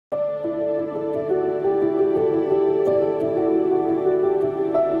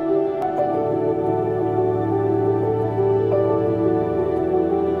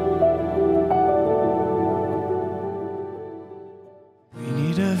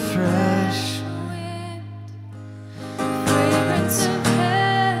fresh wind, fragrance of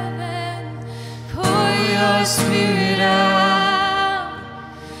heaven. Pour your spirit out,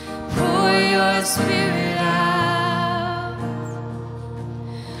 pour your spirit out.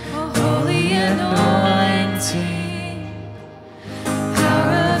 Oh, holy anointing,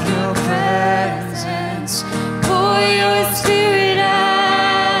 power of your presence. Pour your spirit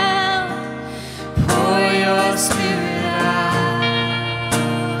out, pour your spirit out.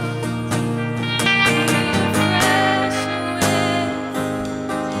 Fresh wind,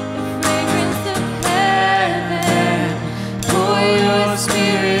 the fragrance of heaven. Pour your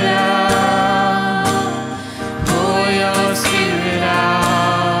spirit out, pour your spirit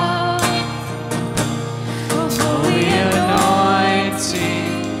out. Oh, holy anointing,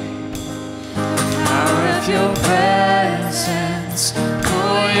 power of your presence.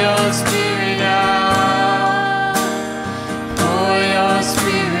 Pour your spirit out, pour your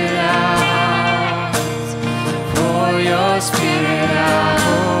spirit out, pour your spirit out,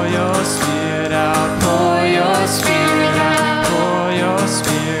 pour your spirit out, pour your spirit out, pour your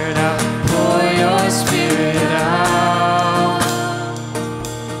spirit out, pour your spirit out.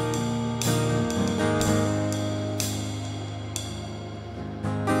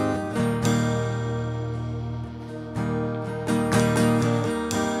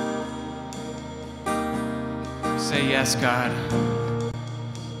 Say yes, God.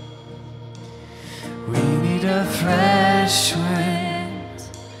 We need a fresh wind,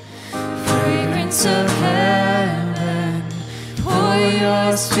 fragrance of heaven. Pour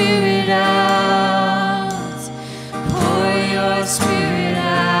your spirit out, pour your spirit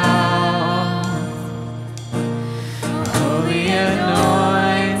out. Holy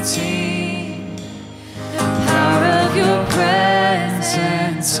anointing, the power of your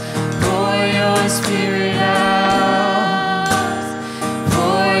presence. Pour your spirit out,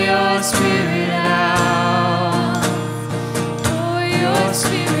 pour your spirit out, pour your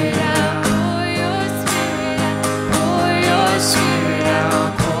spirit out, pour your spirit out, pour your spirit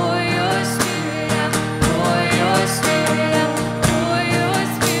out, pour your spirit out, pour your spirit out, pour your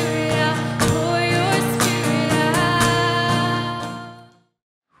spirit out, pour your spirit out.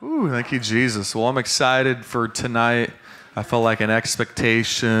 Ooh, thank you, Jesus. Well, I'm excited for tonight. I felt like an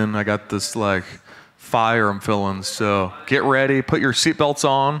expectation. I got this like fire I'm feeling. So get ready, put your seatbelts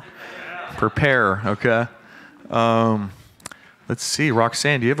on, prepare, okay? Let's see,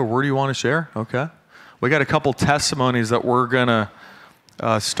 Roxanne, do you have a word you want to share? Okay. We got a couple testimonies that we're gonna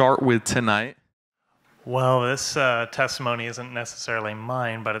start with tonight. Well, this testimony isn't necessarily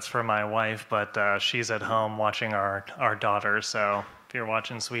mine, but it's for my wife, but she's at home watching our daughter. So if you're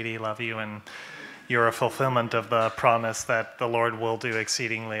watching, sweetie, love you, and you're a fulfillment of the promise that the Lord will do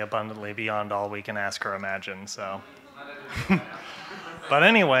exceedingly abundantly beyond all we can ask or imagine. So, but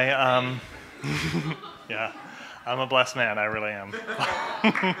anyway, yeah, I'm a blessed man. I really am.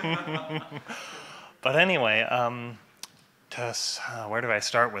 But anyway, where do I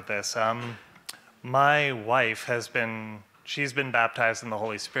start with this? My wife she's been baptized in the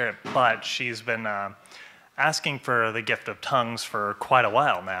Holy Spirit, but she's been asking for the gift of tongues for quite a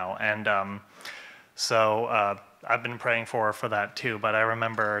while now, and so I've been praying for that too. But I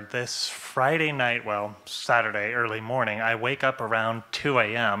remember this Friday night, well, Saturday early morning, I wake up around 2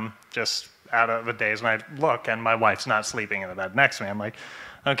 a.m. just out of the daze, and I look, and my wife's not sleeping in the bed next to me. I'm like,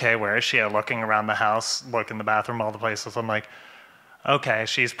 okay, where is she? I'm looking around the house, look in the bathroom, all the places. I'm like, okay,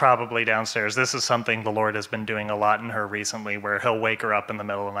 she's probably downstairs. This is something the Lord has been doing a lot in her recently, where he'll wake her up in the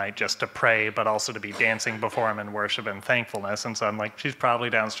middle of the night just to pray, but also to be dancing before him in worship and thankfulness. And so I'm like, she's probably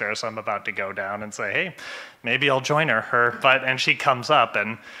downstairs, so I'm about to go down and say, hey, maybe I'll join her. And she comes up,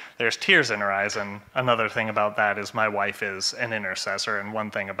 and there's tears in her eyes. And another thing about that is my wife is an intercessor, and one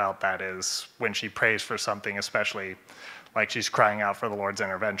thing about that is when she prays for something, especially like she's crying out for the Lord's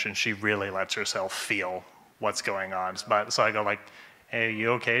intervention, she really lets herself feel what's going on. So I go like, hey, you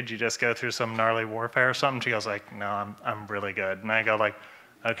okay? Did you just go through some gnarly warfare or something? She goes like, no, I'm really good. And I go like,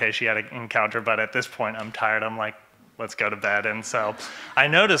 okay, she had an encounter, but at this point I'm tired. I'm like, let's go to bed. And so I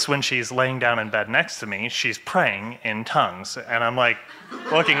notice when she's laying down in bed next to me, she's praying in tongues. And I'm like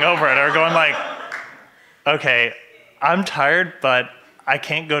looking over at her going like, okay, I'm tired, but I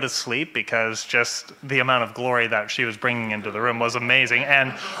can't go to sleep because just the amount of glory that she was bringing into the room was amazing.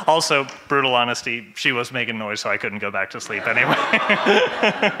 And also, brutal honesty, she was making noise, so I couldn't go back to sleep anyway.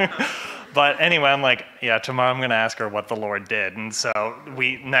 But anyway, I'm like, yeah, tomorrow I'm going to ask her what the Lord did. And so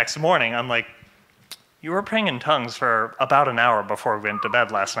next morning, I'm like, you were praying in tongues for about an hour before we went to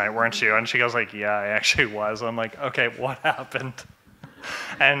bed last night, weren't you? And she goes like, yeah, I actually was. I'm like, okay, what happened?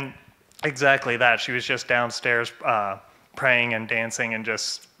 And exactly that. She was just downstairs praying and dancing and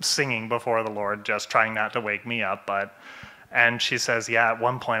just singing before the Lord, just trying not to wake me up. And she says, yeah, at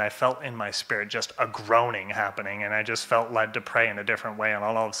one point I felt in my spirit just a groaning happening, and I just felt led to pray in a different way, and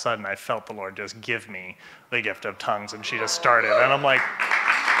all of a sudden I felt the Lord just give me the gift of tongues, and she just started, and I'm like...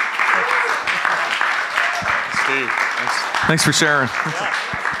 Steve, thanks for sharing. Yeah.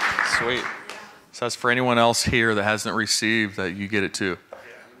 Sweet. So that's for anyone else here that hasn't received, that you get it too.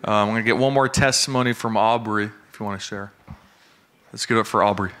 I'm going to get one more testimony from Aubrey, if you want to share. Let's give it for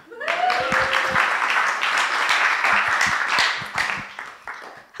Aubrey.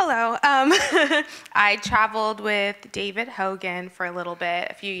 Hello. I traveled with David Hogan for a little bit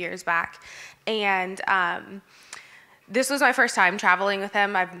a few years back, and this was my first time traveling with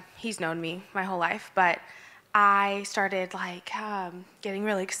him. He's known me my whole life, but I started getting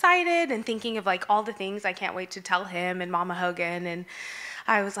really excited and thinking of all the things I can't wait to tell him and Mama Hogan. And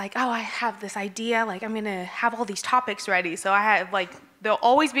I was like, oh, I have this idea. I'm going to have all these topics ready. So I have there'll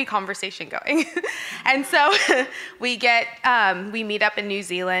always be conversation going. And so we meet up in New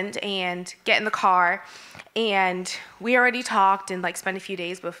Zealand and get in the car. And we already talked and spent a few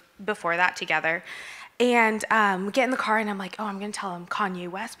days before that together. And we get in the car, and I'm like, oh, I'm going to tell him Kanye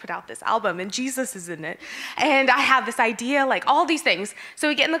West put out this album, and Jesus is in it. And I have this idea, all these things. So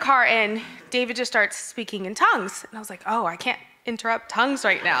we get in the car, and David just starts speaking in tongues. And I was like, oh, I can't interrupt tongues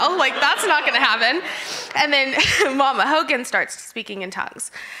right now. That's not going to happen. And then Mama Hogan starts speaking in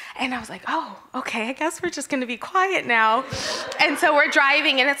tongues. And I was like, oh, okay, I guess we're just going to be quiet now. And so we're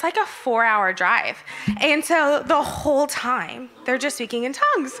driving, and it's a 4-hour drive. And so the whole time, they're just speaking in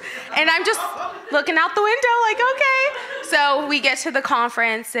tongues. And I'm just looking out the window okay. So we get to the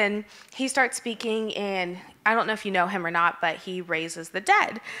conference, and he starts speaking in, I don't know if you know him or not, but he raises the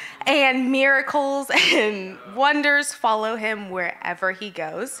dead. And miracles and wonders follow him wherever he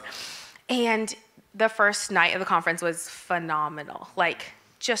goes. And the first night of the conference was phenomenal,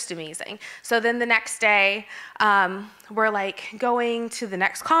 just amazing. So then the next day, we're going to the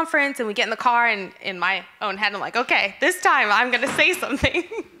next conference, and we get in the car, and in my own head, I'm like, okay, this time I'm gonna say something.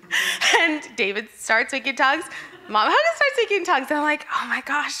 And David starts speaking tongues. Mom Hogan starts speaking tongues, and I'm like, oh my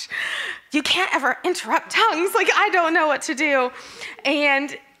gosh, you can't ever interrupt tongues. I don't know what to do.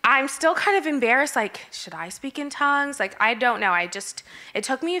 And I'm still kind of embarrassed, should I speak in tongues? I don't know. It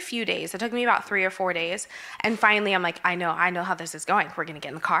took me a few days. It took me about 3 or 4 days. And finally, I'm like, I know how this is going. We're going to get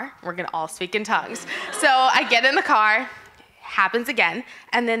in the car. We're going to all speak in tongues. So I get in the car. Happens again.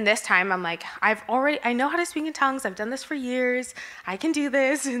 And then this time I'm like, I know how to speak in tongues. I've done this for years. I can do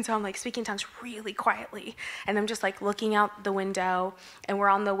this. And so I'm speaking tongues really quietly. And I'm just looking out the window, and we're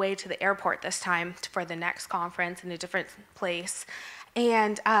on the way to the airport this time for the next conference in a different place.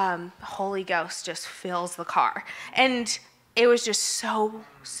 And the Holy Ghost just fills the car. And it was just so,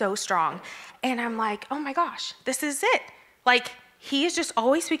 so strong. And I'm like, oh my gosh, this is it. He is just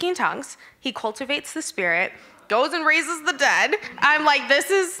always speaking in tongues. He cultivates the Spirit, goes and raises the dead. I'm like, this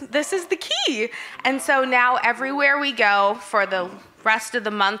is the key. And so now everywhere we go for the rest of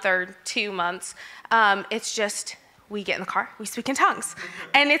the month or 2 months, it's just, we get in the car, we speak in tongues.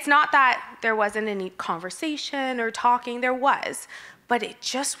 And it's not that there wasn't any conversation or talking, there was, but it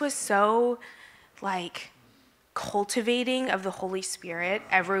just was so cultivating of the Holy Spirit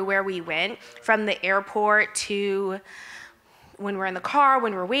everywhere we went, from the airport to when we're in the car,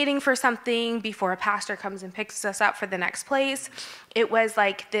 when we're waiting for something, before a pastor comes and picks us up for the next place. It was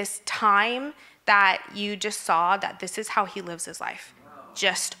this time that you just saw that this is how he lives his life.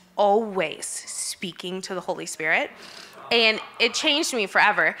 Just always speaking to the Holy Spirit. And it changed me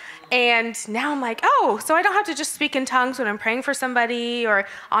forever. And now I'm like, oh, so I don't have to just speak in tongues when I'm praying for somebody or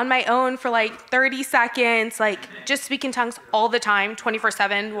on my own for 30 seconds, just speak in tongues all the time,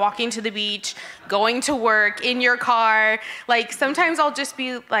 24/7, walking to the beach, going to work, in your car. Sometimes I'll just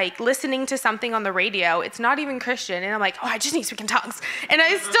be listening to something on the radio. It's not even Christian. And I'm like, oh, I just need to speak in tongues. And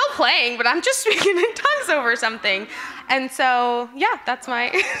it's still playing, but I'm just speaking in tongues over something. And so, yeah, that's my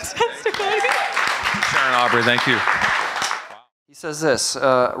testimony. Sharon, Aubrey, thank you. He says this,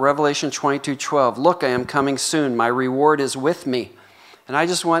 Revelation 22:12, look, I am coming soon. My reward is with me. And I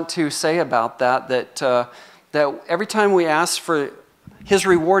just want to say about that every time we ask for, his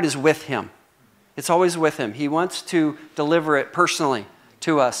reward is with him. It's always with him. He wants to deliver it personally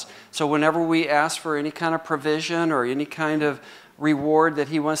to us. So whenever we ask for any kind of provision or any kind of reward that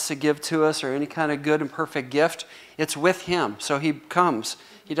he wants to give to us or any kind of good and perfect gift, it's with him. So he comes.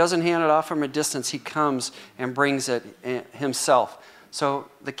 He doesn't hand it off from a distance. He comes and brings it himself. So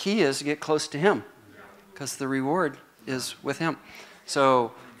the key is to get close to him because the reward is with him.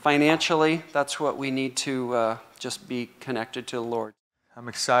 So financially, that's what we need to just be connected to the Lord. I'm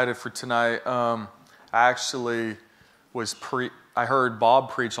excited for tonight. I actually I heard Bob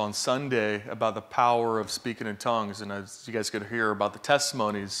preach on Sunday about the power of speaking in tongues, and as you guys could hear about the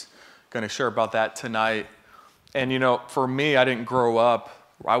testimonies, going to share about that tonight. And for me, I didn't grow up,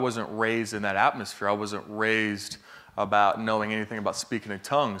 I wasn't raised in that atmosphere. I wasn't raised about knowing anything about speaking in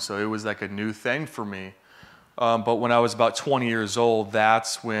tongues, so it was like a new thing for me. But when I was about 20 years old,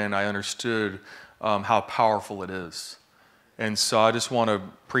 that's when I understood how powerful it is. And so I just want to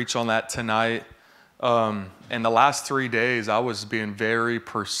preach on that tonight. And the last 3 days, I was being very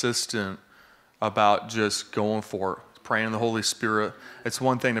persistent about just going for it, praying in the Holy Spirit. It's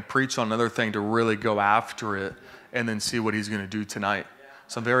one thing to preach on, another thing to really go after it and then see what he's going to do tonight.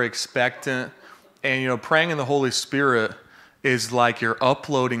 So I'm very expectant. And, praying in the Holy Spirit is like you're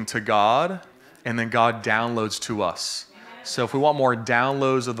uploading to God, and then God downloads to us. So if we want more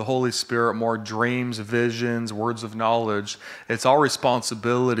downloads of the Holy Spirit, more dreams, visions, words of knowledge, it's our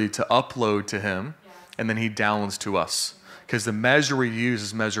responsibility to upload to him, and then he downloads to us. Because the measure we use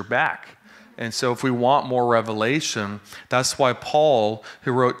is measure back. And so if we want more revelation, that's why Paul,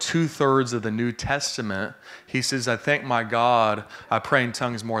 who wrote 2/3 of the New Testament, he says, I thank my God, I pray in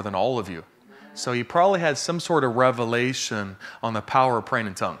tongues more than all of you. So he probably had some sort of revelation on the power of praying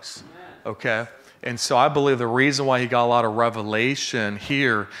in tongues. Okay? And so I believe the reason why he got a lot of revelation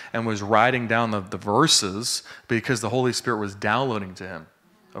here and was writing down the verses, because the Holy Spirit was downloading to him.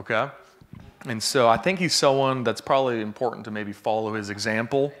 Okay? And so I think he's someone that's probably important to maybe follow his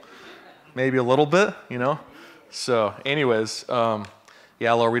example, maybe a little bit, So anyways, Lord,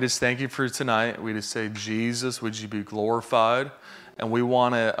 we just thank you for tonight. We just say, Jesus, would you be glorified? And we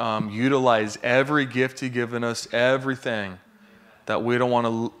want to utilize every gift you've given us, everything, that we don't want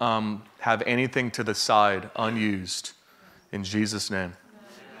to have anything to the side unused. In Jesus' name.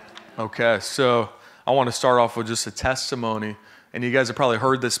 Okay, so I want to start off with just a testimony. And you guys have probably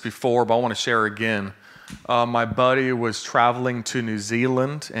heard this before, but I want to share again. My buddy was traveling to New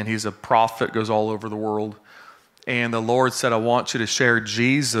Zealand, and he's a prophet, goes all over the world. And the Lord said, I want you to share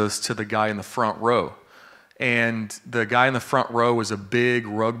Jesus to the guy in the front row. And the guy in the front row was a big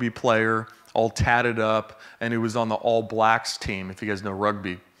rugby player, all tatted up, and he was on the All Blacks team, if you guys know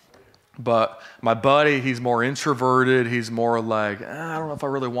rugby. But my buddy, he's more introverted. He's more like, I don't know if I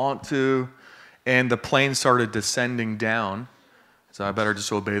really want to. And the plane started descending down, so I better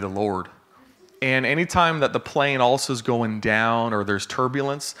just obey the Lord. And anytime that the plane also is going down or there's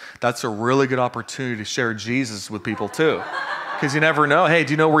turbulence, that's a really good opportunity to share Jesus with people too. Because you never know, hey,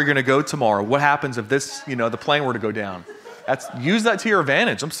 do you know where you're going to go tomorrow? What happens if this, the plane were to go down? Use that to your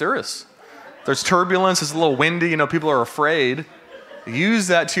advantage. I'm serious. There's turbulence, it's a little windy, people are afraid. Use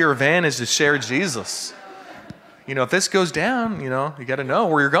that to your advantage to share Jesus. If this goes down, you got to know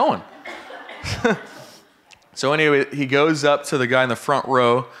where you're going. So anyway, he goes up to the guy in the front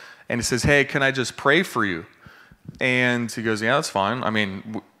row and he says, hey, can I just pray for you? And he goes, yeah, that's fine. I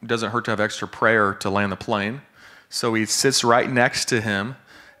mean, it doesn't hurt to have extra prayer to land the plane. So he sits right next to him,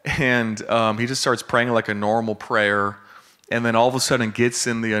 and he just starts praying like a normal prayer, and then all of a sudden gets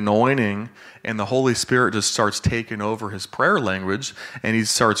in the anointing, and the Holy Spirit just starts taking over his prayer language, and he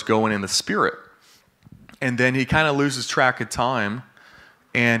starts going in the Spirit. And then he kind of loses track of time,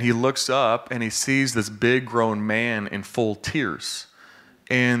 and he looks up, and he sees this big grown man in full tears.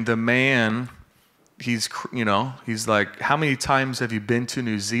 And the man, he's like, how many times have you been to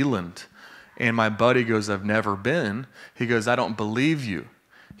New Zealand? And my buddy goes, I've never been. He goes, I don't believe you.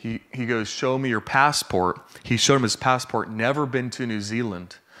 He goes, show me your passport. He showed him his passport, never been to New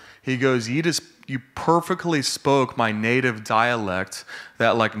Zealand. He goes, you perfectly spoke my native dialect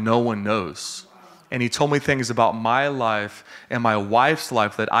that like no one knows. And he told me things about my life and my wife's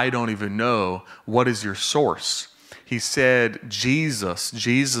life that I don't even know. What is your source? He said, Jesus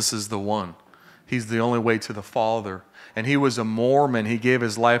is the one. He's the only way to the Father. And he was a Mormon. He gave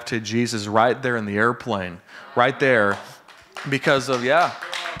his life to Jesus right there in the airplane, right there, because of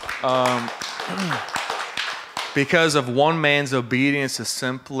one man's obedience to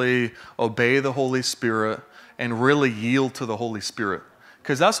simply obey the Holy Spirit and really yield to the Holy Spirit.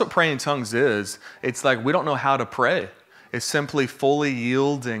 Because that's what praying in tongues is. It's like we don't know how to pray. It's simply fully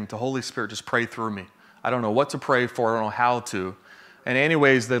yielding to Holy Spirit. Just pray through me. I don't know what to pray for. I don't know how to. And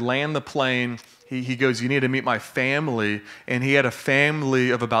anyways, they land the plane. He goes, you need to meet my family. And he had a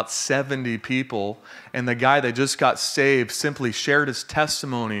family of about 70 people. And the guy that just got saved simply shared his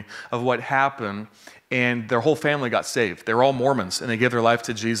testimony of what happened. And their whole family got saved. They're all Mormons, and they gave their life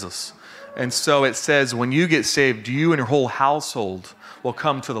to Jesus. And so it says, when you get saved, you and your whole household will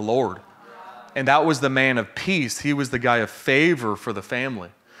come to the Lord. And that was the man of peace. He was the guy of favor for the family.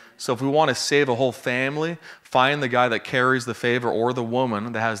 So if we want to save a whole family, find the guy that carries the favor or the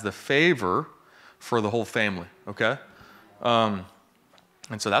woman that has the favor for the whole family, okay? And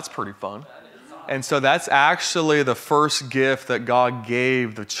so that's pretty fun. And so that's actually the first gift that God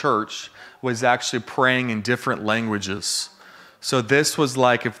gave the church, was actually praying in different languages. So this was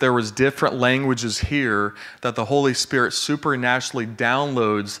like if there was different languages here, that the Holy Spirit supernaturally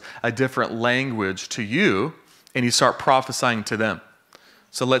downloads a different language to you, and you start prophesying to them.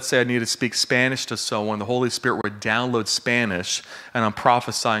 So let's say I need to speak Spanish to someone. The Holy Spirit would download Spanish, and I'm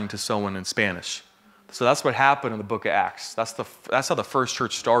prophesying to someone in Spanish. So that's what happened in the book of Acts. That's how the first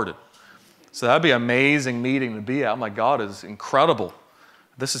church started. So that'd be an amazing meeting to be at. I'm like, God is incredible.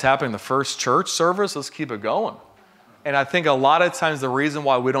 This is happening in the first church service. Let's keep it going. And I think a lot of times the reason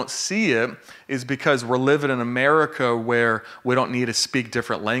why we don't see it is because we're living in America where we don't need to speak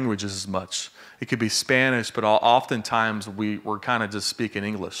different languages as much. It could be Spanish, but oftentimes we're kind of just speaking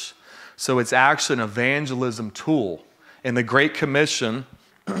English. So it's actually an evangelism tool. In the Great Commission,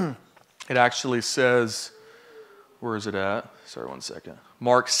 it actually says, where is it at? Sorry, one second.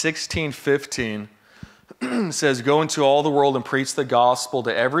 Mark 16:15 says, "Go into all the world and preach the gospel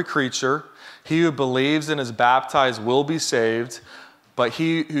to every creature. He who believes and is baptized will be saved, but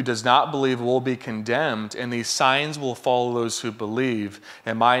he who does not believe will be condemned. And these signs will follow those who believe.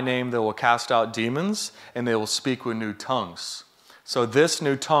 In my name they will cast out demons, and they will speak with new tongues." So this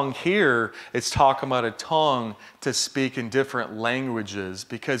new tongue here, it's talking about a tongue to speak in different languages.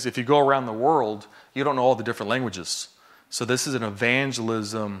 Because if you go around the world, you don't know all the different languages. So this is an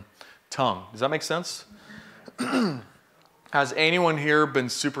evangelism tongue. Does that make sense? Has anyone here been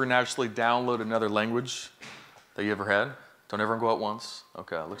supernaturally downloaded another language that you ever had? Don't everyone go at once?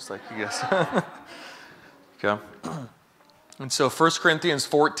 Okay, it looks like you guys. Okay. And so 1 Corinthians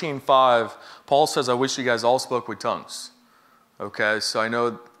 14:5, Paul says, "I wish you guys all spoke with tongues." Okay,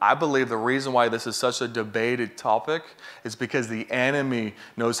 so I believe the reason why this is such a debated topic is because the enemy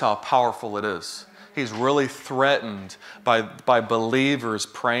knows how powerful it is. He's really threatened by believers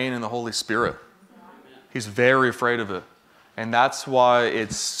praying in the Holy Spirit. He's very afraid of it. And that's why it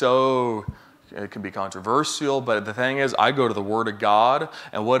can be controversial, but the thing is, I go to the Word of God,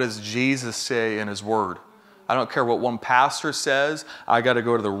 and what does Jesus say in His Word? I don't care what one pastor says, I got to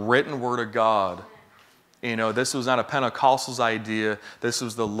go to the written Word of God. You know, this was not a Pentecostal's idea. This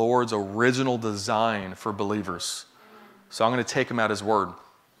was the Lord's original design for believers. So I'm going to take Him at His Word.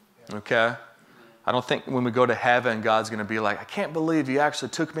 Okay? I don't think when we go to heaven, God's going to be like, "I can't believe you actually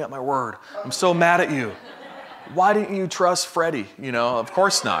took me at my word. I'm so mad at you. Why didn't you trust Freddie?" You know, of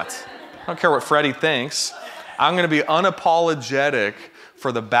course not. I don't care what Freddie thinks. I'm going to be unapologetic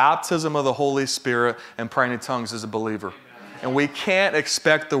for the baptism of the Holy Spirit and praying in tongues as a believer. And we can't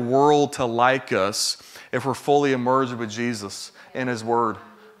expect the world to like us if we're fully immersed with Jesus in His Word.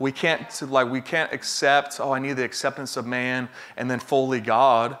 We can't accept, I need the acceptance of man and then fully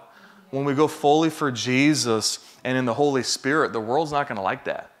God. When we go fully for Jesus and in the Holy Spirit, the world's not going to like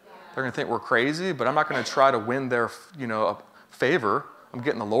that. They're going to think we're crazy, but I'm not going to try to win their, favor. I'm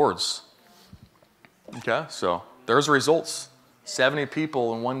getting the Lord's. Okay, so there's results. 70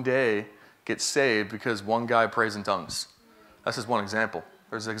 people in one day get saved because one guy prays in tongues. That's just one example.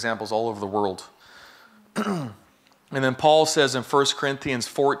 There's examples all over the world. And then Paul says in 1 Corinthians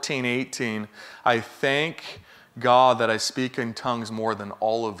 14:18, "I thank God that I speak in tongues more than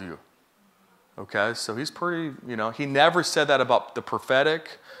all of you." Okay, so he's pretty, he never said that about the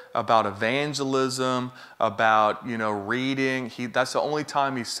prophetic, about evangelism, about, reading. That's the only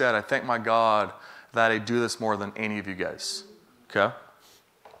time he said, "I thank my God that I do this more than any of you guys." Okay?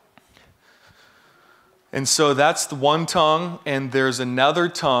 And so that's the one tongue, and there's another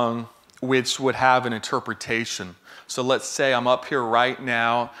tongue which would have an interpretation. So let's say I'm up here right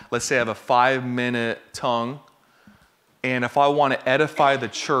now. Let's say I have a 5-minute tongue. And if I want to edify the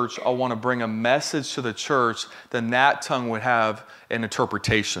church, I want to bring a message to the church, then that tongue would have an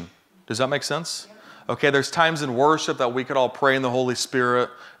interpretation. Does that make sense? Okay, there's times in worship that we could all pray in the Holy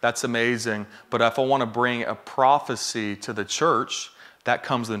Spirit. That's amazing. But if I want to bring a prophecy to the church, that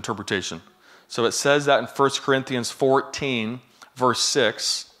comes with interpretation. So it says that in 1 Corinthians 14, verse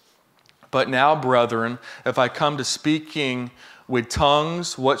 6. "But now, brethren, if I come to speaking with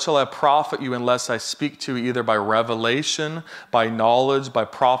tongues, what shall I profit you unless I speak to you either by revelation, by knowledge, by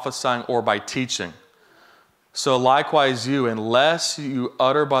prophesying, or by teaching? So likewise you, unless you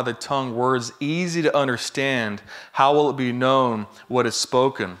utter by the tongue words easy to understand, how will it be known what is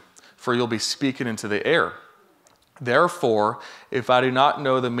spoken? For you'll be speaking into the air. Therefore, if I do not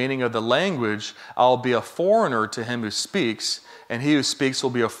know the meaning of the language, I'll be a foreigner to him who speaks, and he who speaks will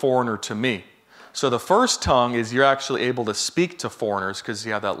be a foreigner to me." So the first tongue is you're actually able to speak to foreigners because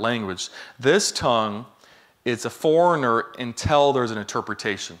you have that language. This tongue, it's a foreigner until there's an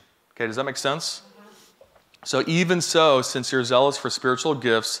interpretation. Okay, does that make sense? So even so, since you're zealous for spiritual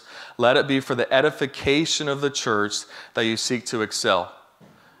gifts, let it be for the edification of the church that you seek to excel.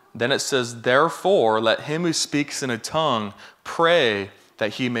 Then it says, therefore, let him who speaks in a tongue pray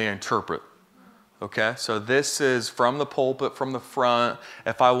that he may interpret. Okay, so this is from the pulpit, from the front.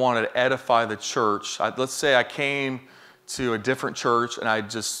 If I wanted to edify the church, let's say I came to a different church and I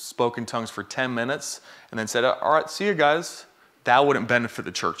just spoke in tongues for 10 minutes and then said, all right, see you guys. That wouldn't benefit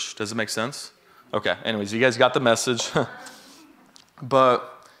the church. Does it make sense? Okay, anyways, you guys got the message.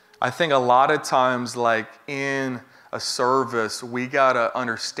 But I think a lot of times, like in a service, we got to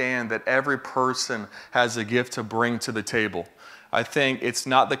understand that every person has a gift to bring to the table. I think it's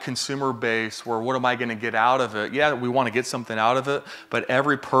not the consumer base where what am I going to get out of it? Yeah, we want to get something out of it, but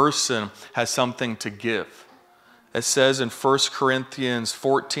every person has something to give. It says in 1 Corinthians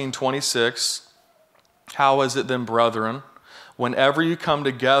 14:26, how is it then, brethren, whenever you come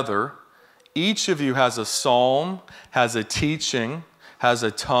together, each of you has a psalm, has a teaching, has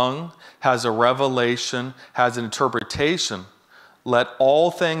a tongue, has a revelation, has an interpretation. Let all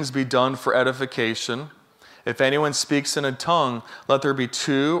things be done for edification. If anyone speaks in a tongue, let there be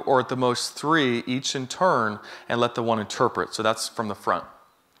 2 or at the most 3, each in turn, and let the one interpret. So that's from the front.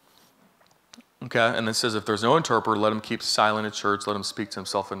 Okay, and it says if there's no interpreter, let him keep silent at church, let him speak to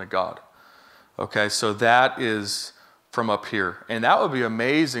himself and to God. Okay, so that is from up here. And that would be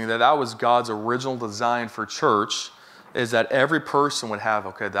amazing that was God's original design for church, is that every person would have,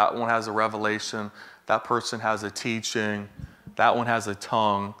 okay, that one has a revelation, that person has a teaching, that one has a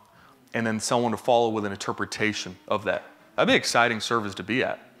tongue, and then someone to follow with an interpretation of that. That'd be an exciting service to be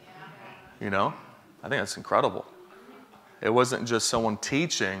at. You know? I think that's incredible. It wasn't just someone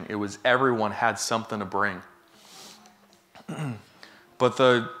teaching, it was everyone had something to bring. But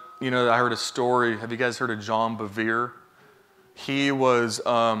I heard a story. Have you guys heard of John Bevere? He was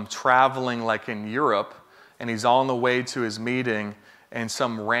traveling like in Europe, and he's on the way to his meeting, and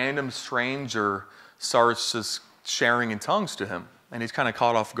some random stranger starts just sharing in tongues to him. And he's kind of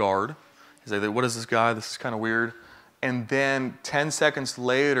caught off guard. He's like, what is this guy? This is kind of weird. And then 10 seconds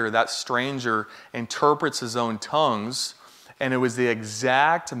later, that stranger interprets his own tongues, and it was the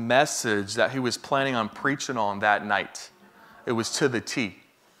exact message that he was planning on preaching on that night. It was to the T.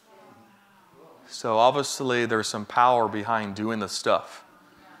 So obviously there's some power behind doing this stuff.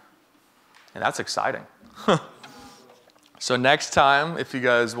 And that's exciting. So next time, if you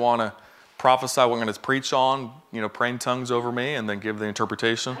guys want to prophesy what I'm going to preach on, pray in tongues over me and then give the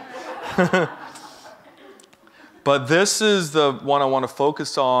interpretation. But this is the one I want to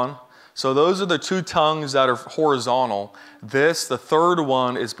focus on. So those are the 2 tongues that are horizontal. The third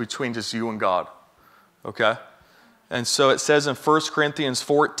one, is between just you and God. Okay? And so it says in 1 Corinthians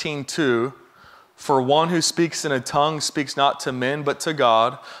 14:2, for one who speaks in a tongue speaks not to men but to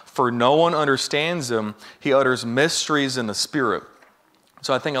God, for no one understands him. He utters mysteries in the Spirit.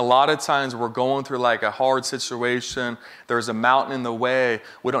 So I think a lot of times we're going through like a hard situation. There's a mountain in the way.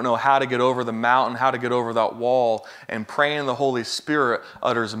 We don't know how to get over the mountain, how to get over that wall. And praying the Holy Spirit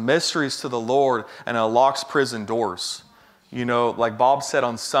utters mysteries to the Lord and unlocks prison doors. Like Bob said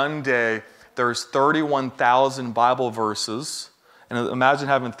on Sunday, there's 31,000 Bible verses. And imagine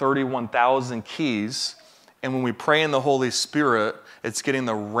having 31,000 keys. And when we pray in the Holy Spirit, it's getting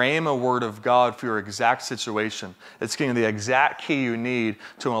the Rhema word of God for your exact situation. It's getting the exact key you need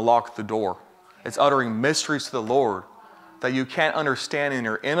to unlock the door. It's uttering mysteries to the Lord that you can't understand in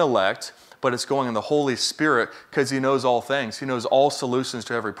your intellect, but it's going in the Holy Spirit because He knows all things. He knows all solutions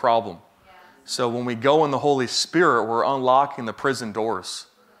to every problem. So when we go in the Holy Spirit, we're unlocking the prison doors.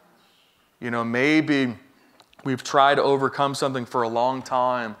 Maybe we've tried to overcome something for a long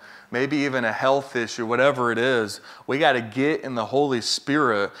time, maybe even a health issue, whatever it is. We got to get in the Holy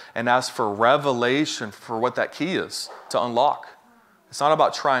Spirit and ask for revelation for what that key is to unlock. It's not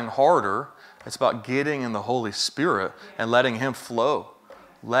about trying harder. It's about getting in the Holy Spirit and letting Him flow,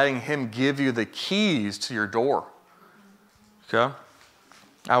 letting Him give you the keys to your door. Okay?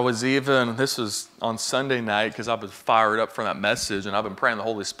 This was on Sunday night because I was fired up from that message, and I've been praying the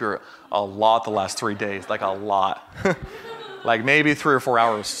Holy Spirit a lot the last 3 days, like a lot. Like maybe 3 or 4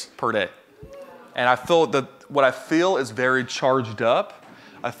 hours per day. And I feel that what I feel is very charged up.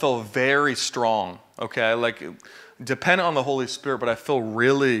 I feel very strong, okay? Like dependent on the Holy Spirit, but I feel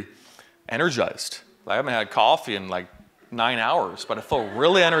really energized. Like I haven't had coffee in like 9 hours, but I feel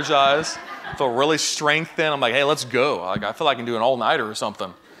really energized. I feel really strengthened. I'm like, hey, let's go. Like I feel like I can do an all-nighter or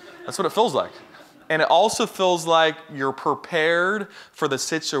something. That's what it feels like. And it also feels like you're prepared for the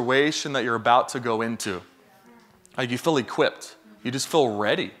situation that you're about to go into. Like you feel equipped. You just feel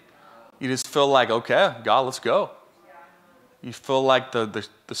ready. You just feel like, okay, God, let's go. You feel like the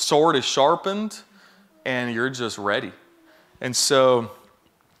sword is sharpened. and you're just ready. And so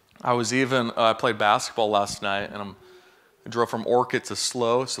I played basketball last night, and I drove from Orchid to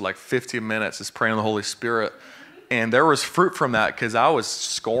Slow, so like 50 minutes just praying in the Holy Spirit. And there was fruit from that because I was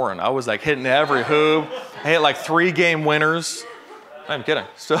scoring. I was like hitting every hoop. I hit like 3 game winners. I'm kidding.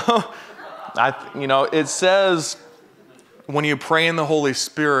 So, it says when you pray in the Holy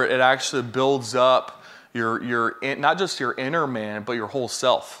Spirit, it actually builds up not just your inner man, but your whole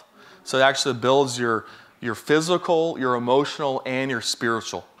self. So it actually builds your physical, your emotional, and your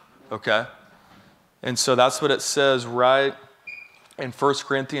spiritual. Okay? And so that's what it says right in 1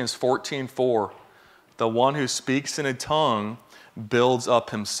 Corinthians 14:4. The one who speaks in a tongue builds up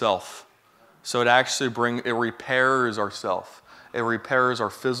himself. So it actually repairs ourself. It repairs our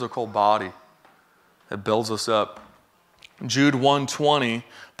physical body. It builds us up. Jude 1:20,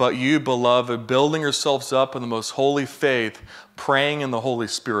 but you, beloved, building yourselves up in the most holy faith, praying in the Holy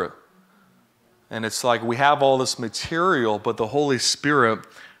Spirit. And it's like we have all this material, but the Holy Spirit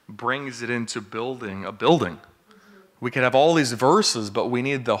brings it into building a building. We could have all these verses, but we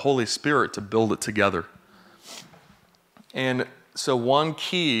need the Holy Spirit to build it together. And so one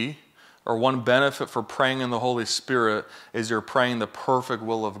key or one benefit for praying in the Holy Spirit is you're praying the perfect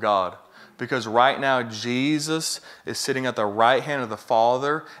will of God. Because right now, Jesus is sitting at the right hand of the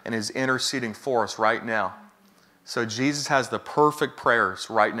Father and is interceding for us right now. So Jesus has the perfect prayers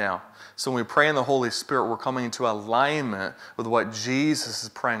right now. So when we pray in the Holy Spirit, we're coming into alignment with what Jesus is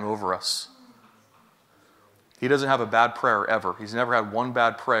praying over us. He doesn't have a bad prayer ever. He's never had one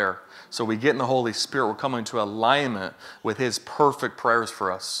bad prayer. So we get in the Holy Spirit, we're coming into alignment with His perfect prayers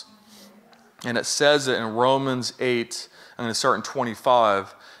for us. And it says it in Romans 8, I'm going to start in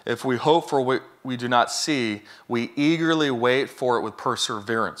 25. If we hope for what we do not see, we eagerly wait for it with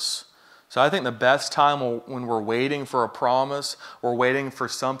perseverance. So I think the best time when we're waiting for a promise, or waiting for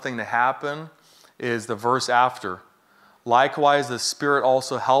something to happen, is the verse after. Likewise, the Spirit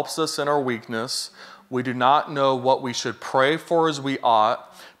also helps us in our weakness. We do not know what we should pray for as we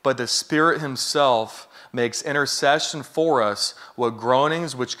ought, but the Spirit Himself makes intercession for us with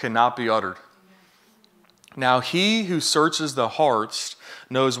groanings which cannot be uttered. Now He who searches the hearts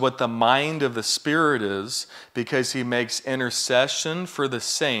knows what the mind of the Spirit is, because He makes intercession for the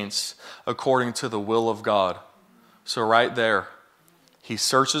saints according to the will of God. So right there, He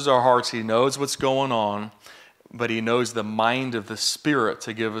searches our hearts. He knows what's going on, but He knows the mind of the Spirit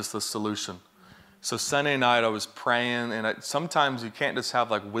to give us the solution. So Sunday night I was praying, and sometimes you can't just have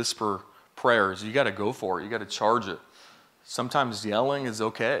like whisper prayers. You got to go for it. You got to charge it. Sometimes yelling is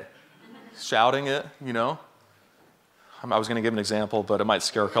okay. Shouting it, I was going to give an example, but it might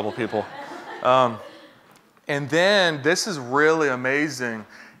scare a couple people. And then, this is really amazing.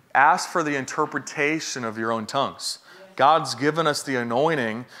 Ask for the interpretation of your own tongues. God's given us the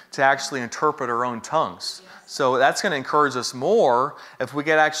anointing to actually interpret our own tongues. So that's going to encourage us more if we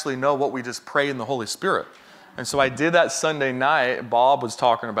could actually know what we just prayed in the Holy Spirit. And so I did that Sunday night. Bob was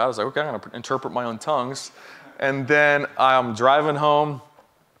talking about it. I was like, okay, I'm going to interpret my own tongues. And then I'm driving home,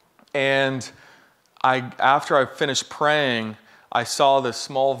 and after I finished praying, I saw this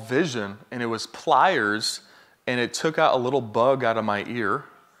small vision, and it was pliers, and it took out a little bug out of my ear.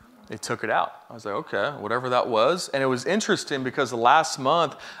 It took it out. I was like, okay, whatever that was. And it was interesting because the last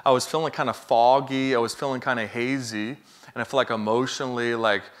month I was feeling kind of foggy. I was feeling kind of hazy, and I felt like emotionally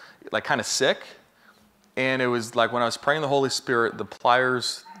like kind of sick. And it was like when I was praying the Holy Spirit, the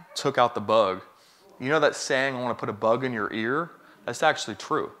pliers took out the bug. You know that saying, I want to put a bug in your ear? That's actually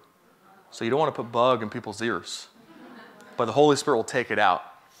true. So you don't want to put bug in people's ears, but the Holy Spirit will take it out.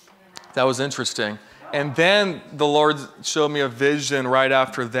 That was interesting. And then the Lord showed me a vision right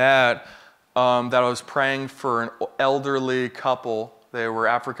after that, that I was praying for an elderly couple. They were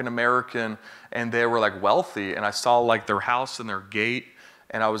African American, and they were like wealthy, and I saw like their house and their gate,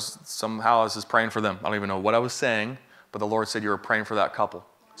 and I was just praying for them. I don't even know what I was saying, but the Lord said you were praying for that couple.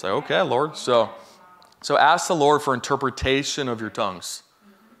 So okay, Lord. So ask the Lord for interpretation of your tongues.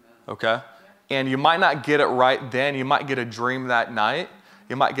 Okay? And you might not get it right then. You might get a dream that night.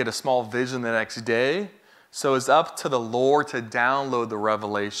 You might get a small vision the next day. So it's up to the Lord to download the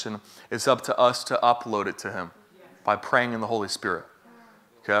revelation. It's up to us to upload it to Him by praying in the Holy Spirit.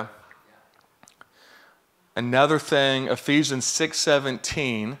 Okay? Another thing, Ephesians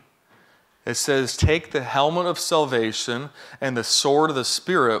 6:17, it says, take the helmet of salvation and the sword of the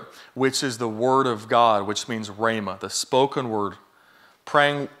Spirit, which is the word of God, which means rhema, the spoken word.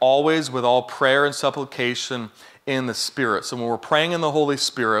 Praying always with all prayer and supplication in the Spirit. So when we're praying in the Holy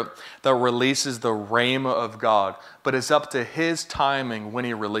Spirit, that releases the rhema of God. But it's up to His timing when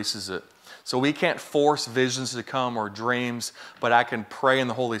He releases it. So we can't force visions to come or dreams, but I can pray in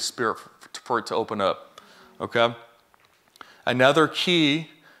the Holy Spirit for it to open up. Okay? Another key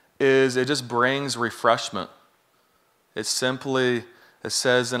is it just brings refreshment. It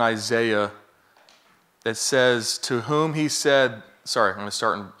says in Isaiah, it says, to whom he said, sorry, I'm going to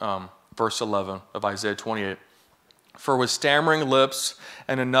start in verse 11 of Isaiah 28. For with stammering lips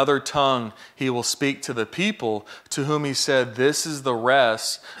and another tongue he will speak to the people, to whom he said, this is the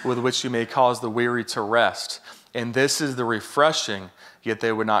rest with which you may cause the weary to rest. And this is the refreshing, yet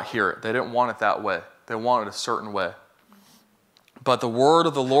they would not hear it. They didn't want it that way. They wanted it a certain way. But the word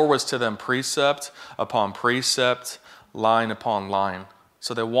of the Lord was to them precept upon precept, line upon line.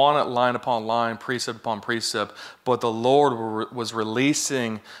 So they wanted line upon line, precept upon precept, but the Lord was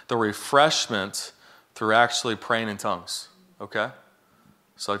releasing the refreshment through actually praying in tongues, okay?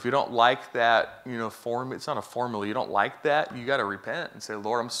 So if you don't like that, it's not a formula. You don't like that, you got to repent and say,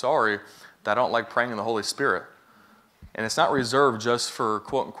 Lord, I'm sorry that I don't like praying in the Holy Spirit. And it's not reserved just for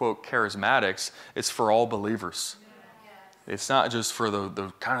quote-unquote charismatics. It's for all believers. It's not just for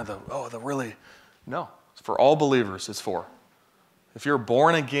the really, no. It's for all believers, it's for. If you're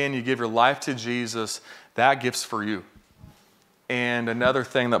born again, you give your life to Jesus, that gift's for you. And another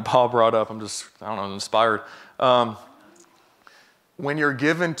thing that Paul brought up, I'm inspired. When you're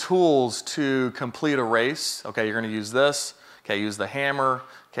given tools to complete a race, okay, you're going to use this, okay, use the hammer,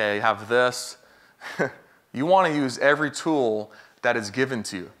 okay, have this. You want to use every tool that is given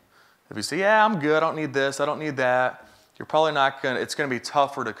to you. If you say, yeah, I'm good, I don't need this, I don't need that, you're probably not going to, it's going to be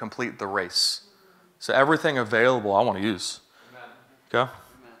tougher to complete the race. So everything available, I want to use. Okay?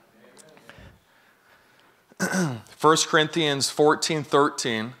 1 Corinthians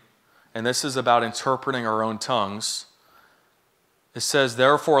 14:13, and this is about interpreting our own tongues. It says,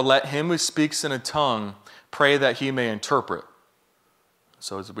 therefore, let him who speaks in a tongue pray that he may interpret.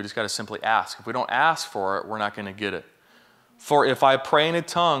 So we just got to simply ask. If we don't ask for it, we're not going to get it. For if I pray in a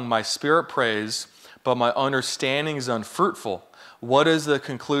tongue, my spirit prays, but my understanding is unfruitful. What is the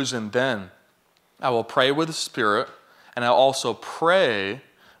conclusion then? I will pray with the Spirit, and I'll also pray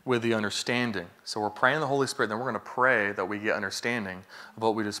with the understanding. So we're praying the Holy Spirit, then we're going to pray that we get understanding of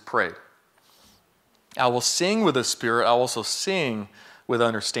what we just prayed. I will sing with the Spirit, I'll also sing with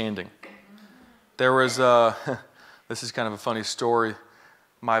understanding. There was this is kind of a funny story.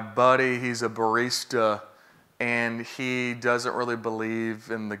 My buddy, he's a barista, and he doesn't really believe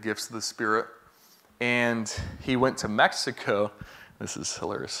in the gifts of the Spirit. And he went to Mexico. This is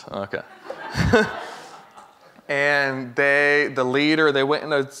hilarious. Okay. And they went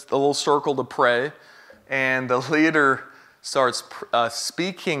in a little circle to pray, and the leader starts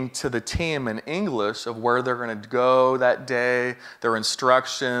speaking to the team in English of where they're going to go that day, their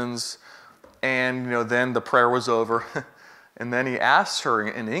instructions, and then the prayer was over. And then he asked her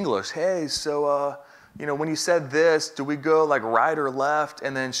in English, hey, so when you said this, do we go like right or left?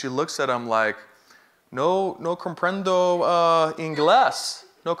 And then she looks at him like, no comprendo inglés,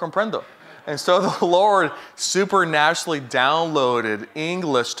 no comprendo. And so the Lord supernaturally downloaded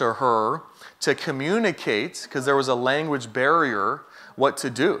English to her to communicate, because there was a language barrier, what to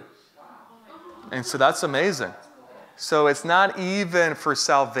do. And so that's amazing. So it's not even for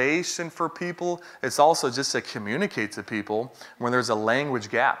salvation for people, it's also just to communicate to people when there's a language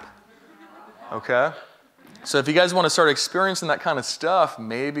gap. Okay? So if you guys want to start experiencing that kind of stuff,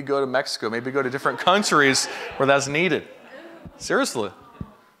 maybe go to Mexico, maybe go to different countries where that's needed. Seriously.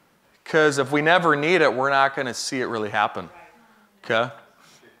 Because if we never need it, we're not going to see it really happen. Okay?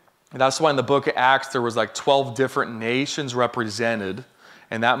 And that's why in the book of Acts, there was like 12 different nations represented,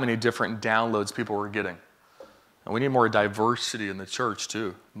 and that many different downloads people were getting. And we need more diversity in the church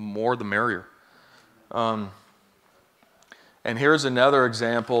too. More the merrier. And here's another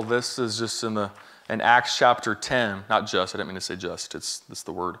example. This is just in Acts chapter 10. Not just, I didn't mean to say just. It's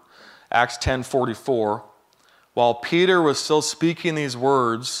the word. Acts 10:44. While Peter was still speaking these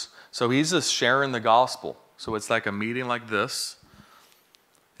words, so he's just sharing the gospel. So it's like a meeting like this.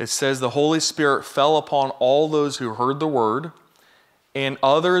 It says the Holy Spirit fell upon all those who heard the word, and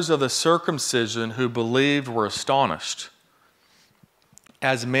others of the circumcision who believed were astonished.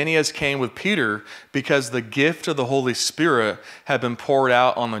 As many as came with Peter, because the gift of the Holy Spirit had been poured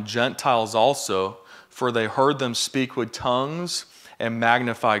out on the Gentiles also, for they heard them speak with tongues and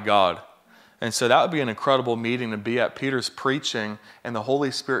magnify God. And so that would be an incredible meeting to be at. Peter's preaching, and the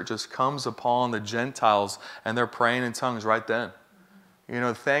Holy Spirit just comes upon the Gentiles, and they're praying in tongues right then.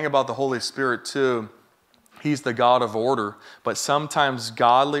 The thing about the Holy Spirit too, he's the God of order, but sometimes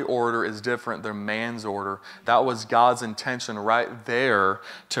godly order is different than man's order. That was God's intention right there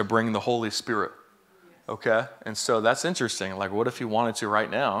to bring the Holy Spirit. Okay? And so that's interesting. Like, what if he wanted to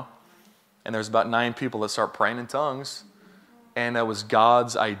right now? And there's about 9 people that start praying in tongues, and that was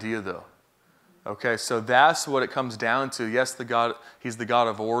God's idea though. Okay, so that's what it comes down to. Yes, He's the God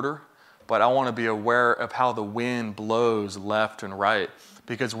of order, but I want to be aware of how the wind blows left and right,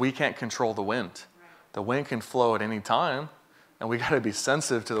 because we can't control the wind. The wind can flow at any time, and we got to be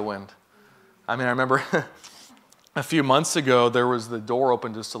sensitive to the wind. I mean, I remember a few months ago, there was the door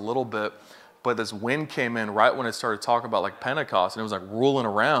open just a little bit, but this wind came in right when it started talking about like Pentecost, and it was like rolling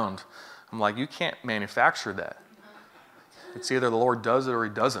around. I'm like, you can't manufacture that. It's either the Lord does it or He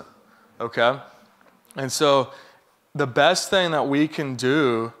doesn't. Okay? And so the best thing that we can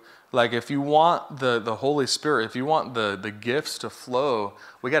do, like if you want the Holy Spirit, if you want the gifts to flow,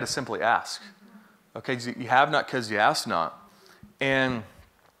 we got to simply ask. Okay? You have not because you ask not. And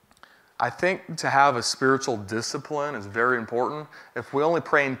I think to have a spiritual discipline is very important. If we only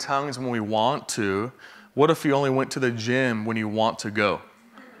pray in tongues when we want to, what if you only went to the gym when you want to go?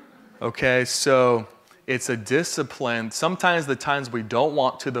 Okay, so it's a discipline. Sometimes the times we don't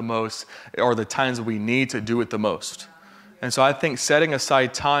want to the most are the times we need to do it the most. And so I think setting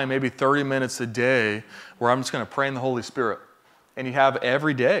aside time, maybe 30 minutes a day, where I'm just going to pray in the Holy Spirit. And you have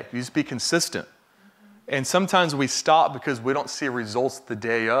every day. You just be consistent. And sometimes we stop because we don't see results the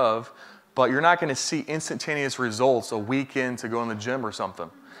day of, but you're not going to see instantaneous results a week in to go in the gym or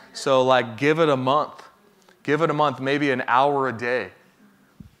something. So like give it a month. Give it a month, maybe an hour a day.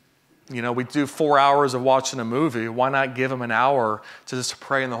 You know, we do 4 hours of watching a movie. Why not give them an hour to just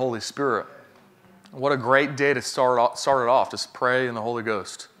pray in the Holy Spirit? What a great day to start it off, just pray in the Holy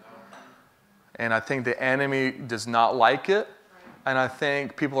Ghost. And I think the enemy does not like it. And I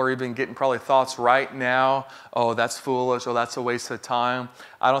think people are even getting probably thoughts right now, oh, that's foolish, oh, that's a waste of time.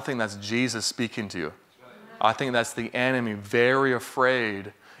 I don't think that's Jesus speaking to you. I think that's the enemy very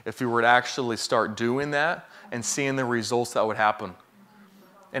afraid if you were to actually start doing that and seeing the results that would happen.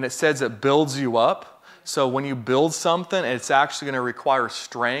 And it says it builds you up. So when you build something, it's actually going to require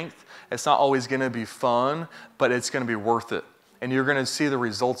strength. It's not always going to be fun, but it's going to be worth it. And you're going to see the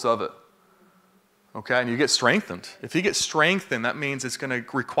results of it. Okay? And you get strengthened. If you get strengthened, that means it's going to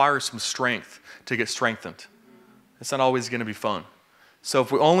require some strength to get strengthened. It's not always going to be fun. So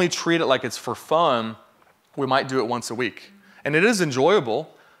if we only treat it like it's for fun, we might do it once a week. And it is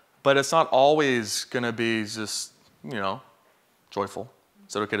enjoyable, but it's not always going to be just, joyful.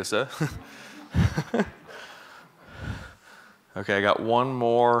 Is that okay to say? Okay, I got one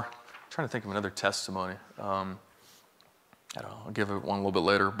more. I'm trying to think of another testimony. I don't know. I'll give it one a little bit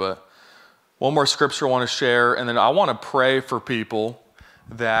later. But one more scripture I want to share. And then I want to pray for people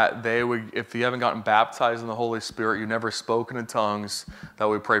that they would, if you haven't gotten baptized in the Holy Spirit, you've never spoken in tongues, that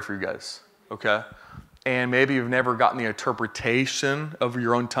we pray for you guys. Okay? And maybe you've never gotten the interpretation of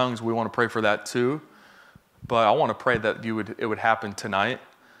your own tongues. We want to pray for that too. But I want to pray that it would happen tonight.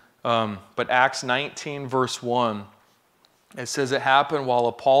 But Acts 19, verse 1, it says, it happened while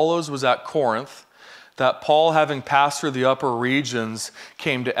Apollos was at Corinth, that Paul, having passed through the upper regions,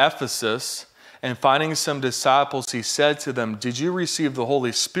 came to Ephesus, and finding some disciples, he said to them, did you receive the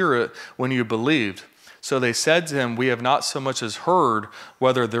Holy Spirit when you believed? So they said to him, we have not so much as heard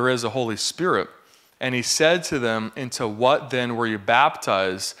whether there is a Holy Spirit. And he said to them, into what then were you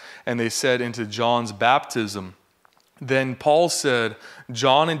baptized? And they said, into John's baptism. Then Paul said,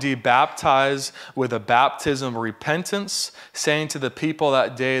 John indeed baptized with a baptism of repentance, saying to the people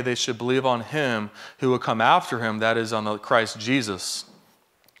that day they should believe on him who would come after him, that is, on the Christ Jesus.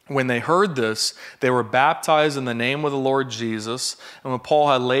 When they heard this, they were baptized in the name of the Lord Jesus. And when Paul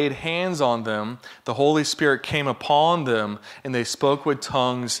had laid hands on them, the Holy Spirit came upon them, and they spoke with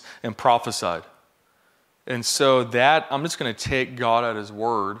tongues and prophesied. And so that, I'm just going to take God at his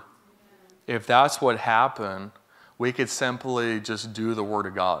word. If that's what happened, we could simply just do the word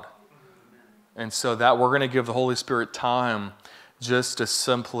of God. And so that we're going to give the Holy Spirit time just to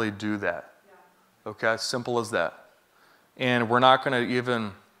simply do that. Okay? Simple as that. And we're not going to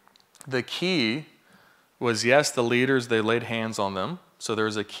even, the key was, yes, the leaders, they laid hands on them. So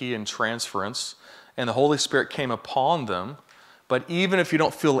there's a key in transference. And the Holy Spirit came upon them. But even if you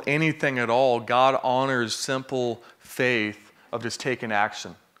don't feel anything at all, God honors simple faith of just taking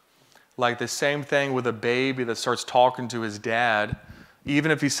action. Like the same thing with a baby that starts talking to his dad.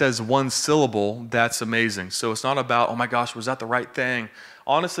 Even if he says one syllable, that's amazing. So it's not about, oh my gosh, was that the right thing?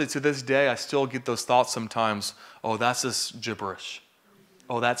 Honestly, to this day, I still get those thoughts sometimes. Oh, that's just gibberish.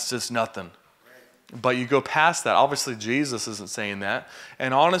 Oh, that's just nothing. But you go past that. Obviously, Jesus isn't saying that.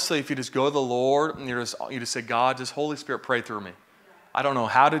 And honestly, if you just go to the Lord and you just say, God, just Holy Spirit, pray through me. I don't know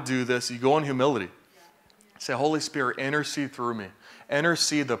how to do this. You go in humility. Say, Holy Spirit, intercede through me.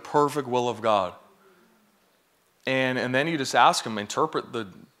 Intercede the perfect will of God. And then you just ask him, interpret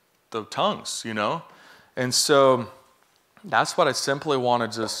the tongues, And so that's what I simply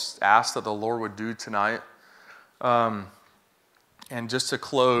want to just ask that the Lord would do tonight. And just to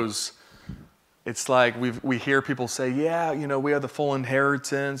close, it's like we hear people say, yeah, we have the full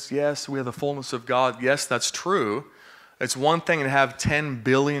inheritance. Yes, we have the fullness of God. Yes, that's true. It's one thing to have $10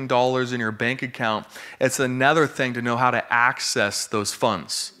 billion in your bank account. It's another thing to know how to access those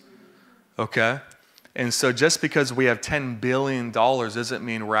funds, okay? And so just because we have $10 billion doesn't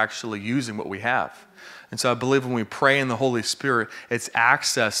mean we're actually using what we have. And so I believe when we pray in the Holy Spirit, it's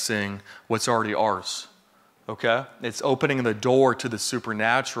accessing what's already ours, okay? It's opening the door to the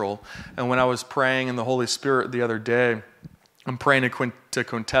supernatural. And when I was praying in the Holy Spirit the other day, I'm praying to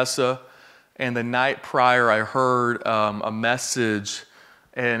Quintessa, and the night prior I heard a message,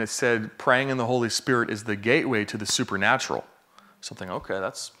 and it said, praying in the Holy Spirit is the gateway to the supernatural. Something, okay,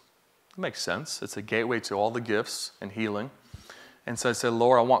 that makes sense. It's a gateway to all the gifts and healing. And so I said,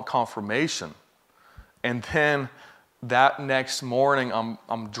 Lord, I want confirmation. And then that next morning,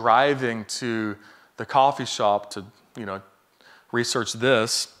 I'm driving to the coffee shop to, research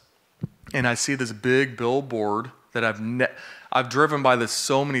this, and I see this big billboard that I've driven by this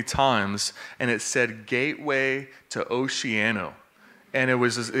so many times, and it said Gateway to Oceano. And it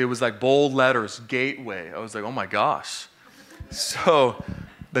was like bold letters, Gateway. I was like, oh my gosh. So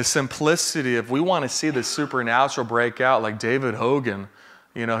the simplicity, if we want to see the supernatural break out, like David Hogan,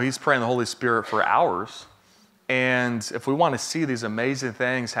 he's praying the Holy Spirit for hours. And if we want to see these amazing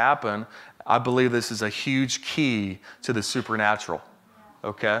things happen, I believe this is a huge key to the supernatural,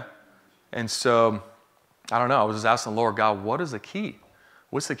 okay? And so, I don't know, I was just asking the Lord, God, what is the key?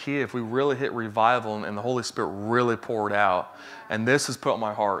 What's the key if we really hit revival and the Holy Spirit really poured out? And this has put on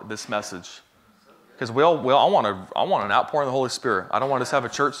my heart, this message. Because I want an outpouring of the Holy Spirit. I don't want us to have a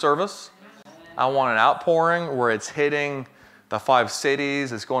church service. I want an outpouring where it's hitting the 5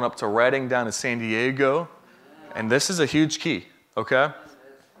 cities, it's going up to Redding, down to San Diego. And this is a huge key, okay?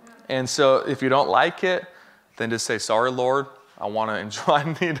 And so if you don't like it, then just say, sorry, Lord, I want to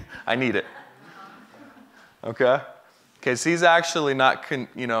enjoy, I need it. Okay? Because he's actually not,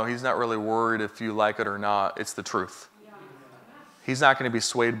 he's not really worried if you like it or not. It's the truth. He's not going to be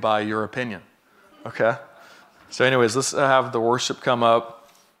swayed by your opinion. Okay? So anyways, let's have the worship come up.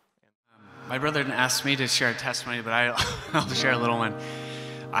 My brother didn't ask me to share a testimony, but I'll share a little one.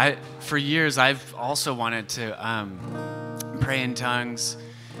 For years, I've also wanted to pray in tongues,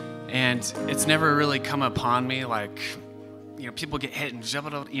 and it's never really come upon me like, people get hit and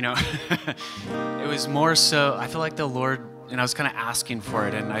it was more so, I feel like the Lord, and I was kind of asking for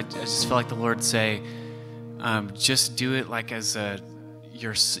it, and I just feel like the Lord say, just do it like as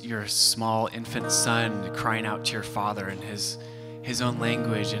your small infant son crying out to your father in his own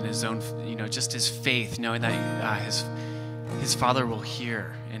language and his own, just his faith, knowing that his father will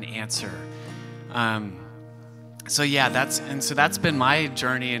hear and answer. So that's been my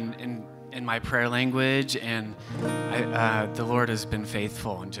journey in my prayer language, and the Lord has been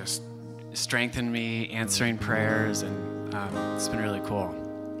faithful and just strengthened me, answering prayers, and it's been really cool.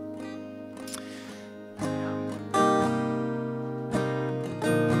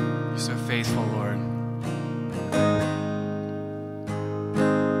 You're so faithful, Lord.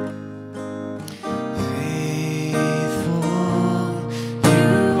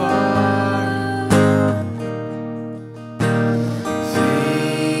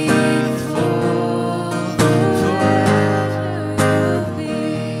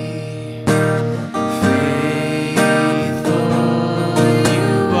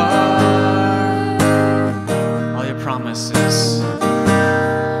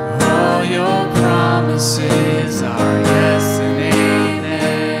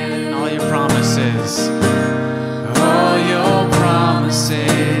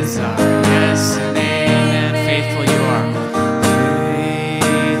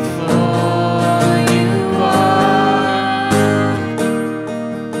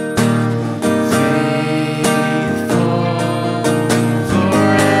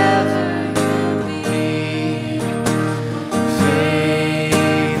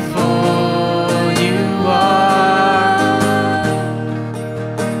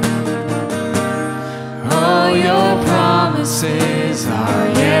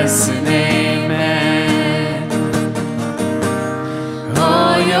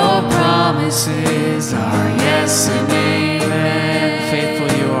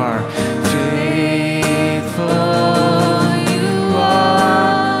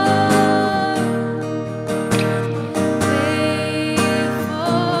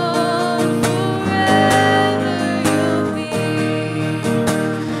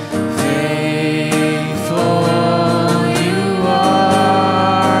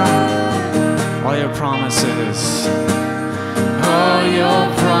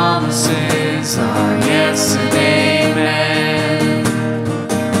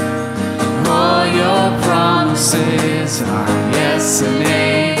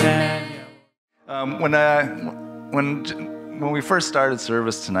 When we first started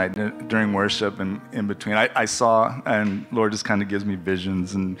service tonight during worship and in between, I saw, and Lord just kind of gives me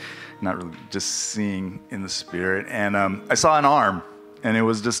visions and not really just seeing in the spirit. And I saw an arm, and it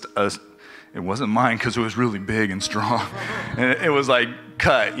was just it wasn't mine because it was really big and strong, and it was like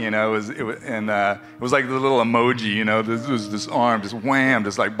cut, you know. It was like the little emoji, you know. This arm, just wham,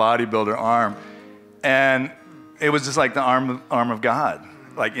 just like bodybuilder arm, and it was just like the arm of God,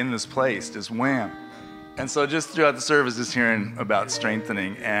 like in this place, just wham. And so just throughout the service, just hearing about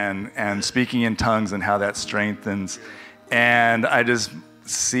strengthening and speaking in tongues and how that strengthens. And I just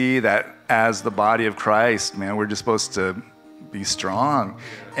see that as the body of Christ, man, we're just supposed to be strong.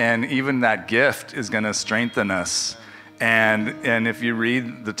 And even that gift is going to strengthen us. And if you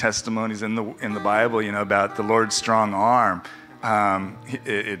read the testimonies in the Bible, you know, about the Lord's strong arm,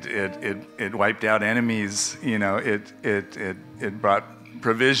 it wiped out enemies, you know, it brought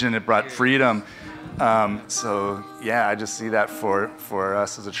provision, it brought freedom. So yeah, I just see that for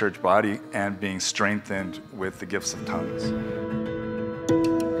us as a church body and being strengthened with the gifts of tongues.